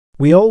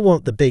We all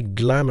want the big,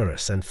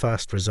 glamorous and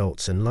fast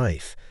results in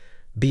life,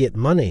 be it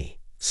money,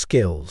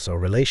 skills, or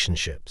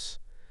relationships.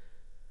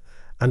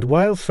 And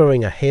while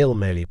throwing a Hail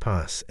Mary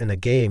pass in a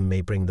game may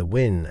bring the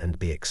win and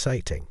be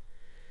exciting,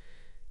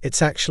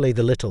 it's actually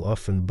the little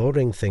often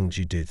boring things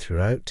you do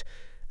throughout,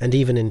 and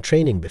even in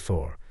training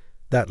before,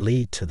 that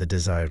lead to the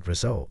desired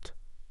result.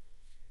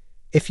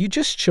 If you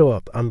just show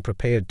up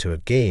unprepared to a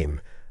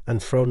game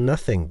and throw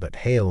nothing but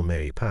Hail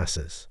Mary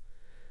passes,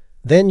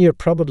 then you're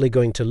probably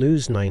going to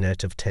lose 9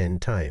 out of 10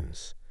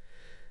 times.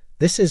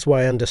 This is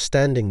why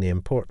understanding the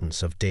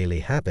importance of daily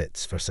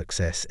habits for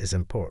success is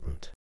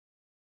important.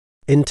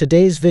 In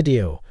today's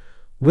video,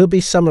 we'll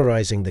be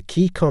summarizing the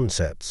key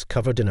concepts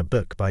covered in a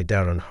book by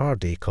Darren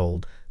Hardy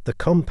called The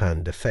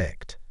Compound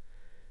Effect,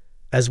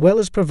 as well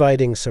as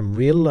providing some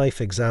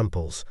real-life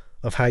examples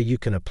of how you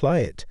can apply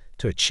it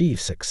to achieve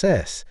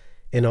success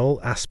in all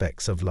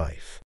aspects of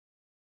life.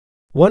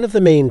 One of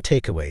the main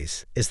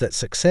takeaways is that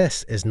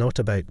success is not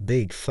about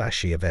big,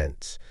 flashy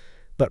events,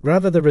 but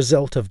rather the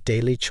result of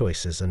daily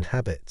choices and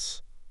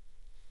habits.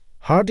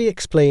 Hardy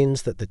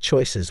explains that the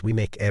choices we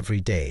make every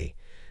day,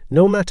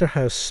 no matter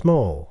how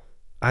small,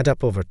 add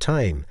up over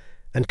time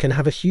and can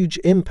have a huge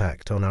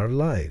impact on our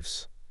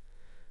lives.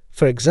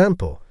 For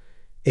example,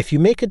 if you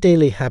make a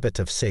daily habit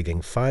of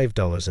saving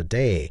 $5 a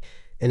day,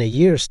 in a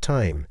year's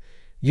time,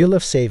 you'll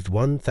have saved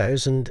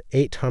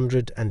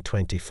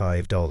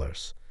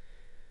 $1,825.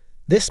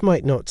 This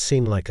might not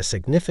seem like a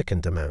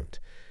significant amount,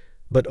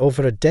 but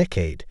over a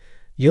decade,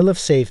 you'll have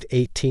saved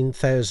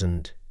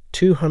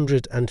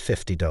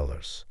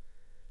 $18,250.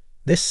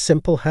 This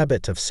simple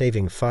habit of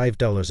saving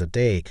 $5 a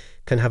day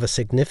can have a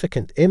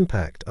significant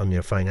impact on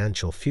your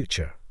financial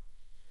future.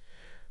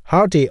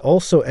 Hardy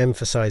also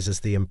emphasizes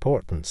the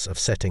importance of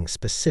setting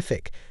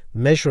specific,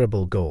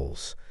 measurable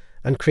goals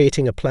and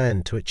creating a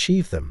plan to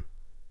achieve them.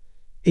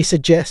 He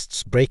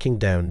suggests breaking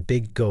down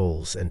big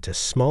goals into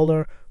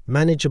smaller,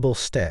 manageable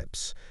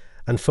steps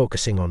and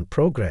focusing on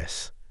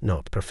progress,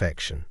 not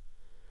perfection.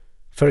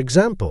 For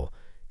example,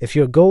 if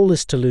your goal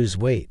is to lose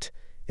weight,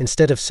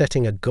 instead of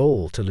setting a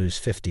goal to lose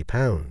 50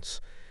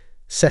 pounds,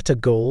 set a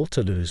goal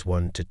to lose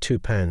 1 to 2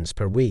 pounds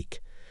per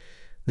week.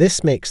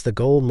 This makes the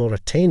goal more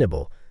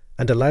attainable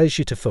and allows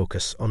you to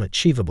focus on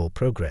achievable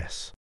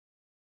progress.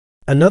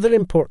 Another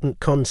important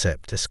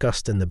concept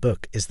discussed in the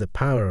book is the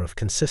power of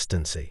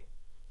consistency.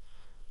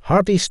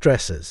 Hardy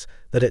stresses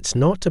that it's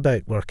not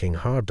about working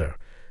harder,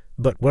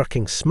 but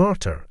working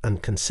smarter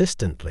and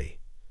consistently.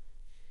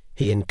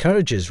 He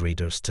encourages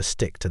readers to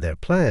stick to their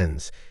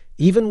plans,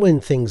 even when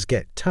things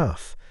get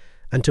tough,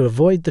 and to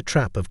avoid the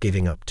trap of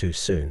giving up too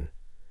soon.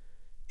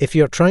 If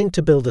you're trying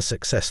to build a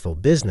successful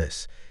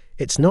business,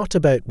 it's not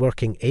about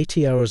working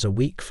 80 hours a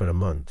week for a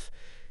month.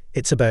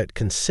 It's about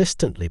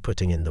consistently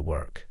putting in the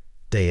work,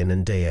 day in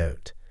and day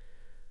out.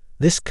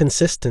 This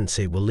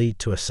consistency will lead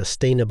to a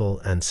sustainable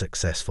and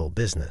successful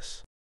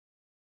business.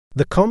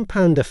 The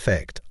compound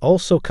effect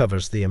also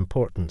covers the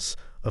importance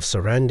of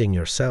surrounding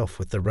yourself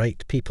with the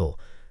right people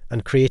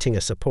and creating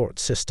a support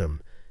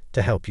system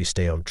to help you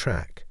stay on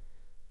track.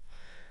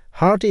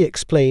 Hardy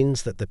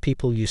explains that the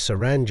people you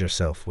surround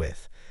yourself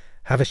with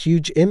have a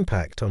huge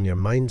impact on your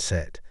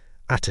mindset,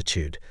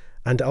 attitude,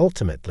 and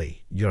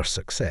ultimately your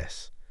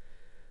success.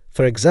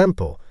 For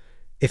example,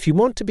 if you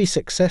want to be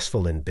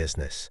successful in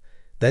business,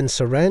 then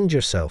surround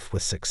yourself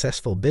with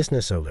successful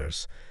business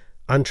owners,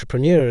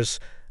 entrepreneurs,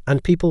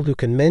 and people who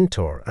can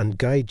mentor and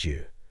guide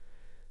you.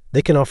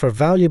 They can offer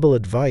valuable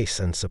advice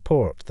and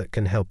support that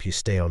can help you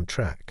stay on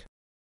track.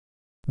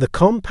 The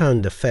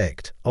compound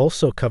effect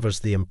also covers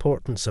the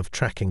importance of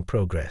tracking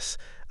progress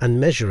and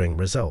measuring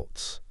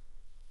results.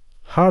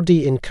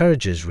 Hardy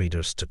encourages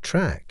readers to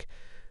track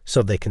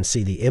so they can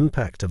see the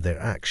impact of their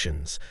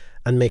actions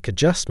and make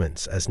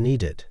adjustments as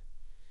needed.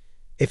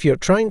 If you're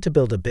trying to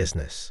build a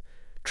business,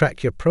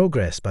 track your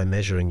progress by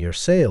measuring your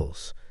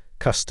sales,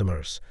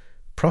 customers,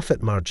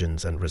 profit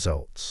margins, and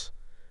results.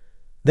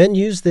 Then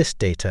use this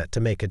data to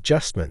make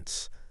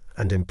adjustments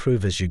and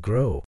improve as you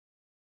grow.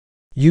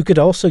 You could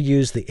also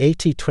use the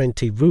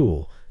 80-20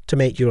 rule to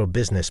make your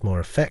business more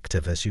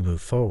effective as you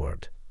move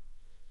forward.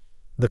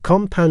 The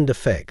compound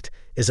effect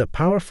is a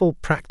powerful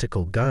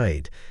practical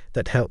guide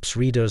that helps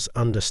readers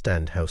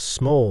understand how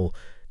small,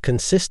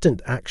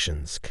 consistent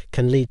actions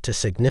can lead to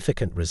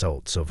significant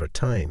results over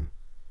time.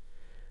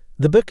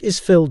 The book is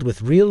filled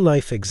with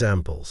real-life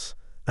examples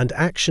and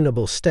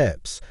actionable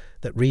steps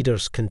that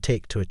readers can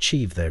take to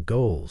achieve their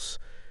goals,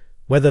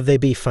 whether they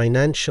be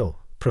financial,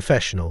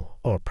 professional,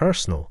 or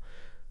personal,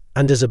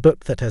 and is a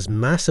book that has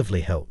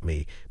massively helped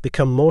me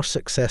become more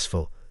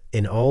successful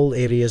in all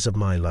areas of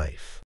my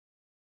life.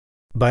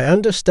 By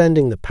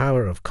understanding the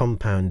power of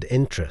compound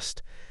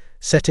interest,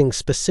 setting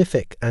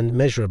specific and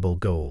measurable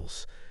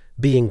goals,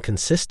 being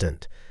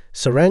consistent,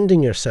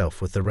 surrounding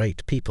yourself with the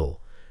right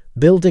people,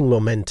 building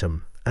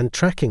momentum, and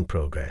tracking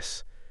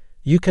progress,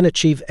 you can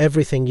achieve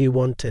everything you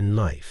want in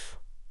life.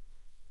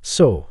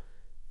 So,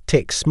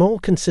 take small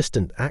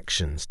consistent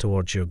actions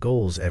towards your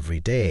goals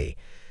every day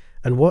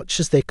and watch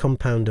as they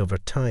compound over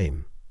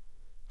time.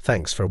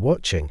 Thanks for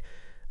watching,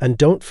 And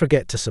don't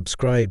forget to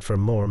subscribe for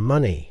more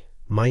money,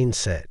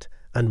 mindset,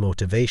 and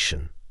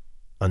motivation.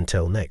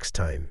 Until next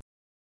time.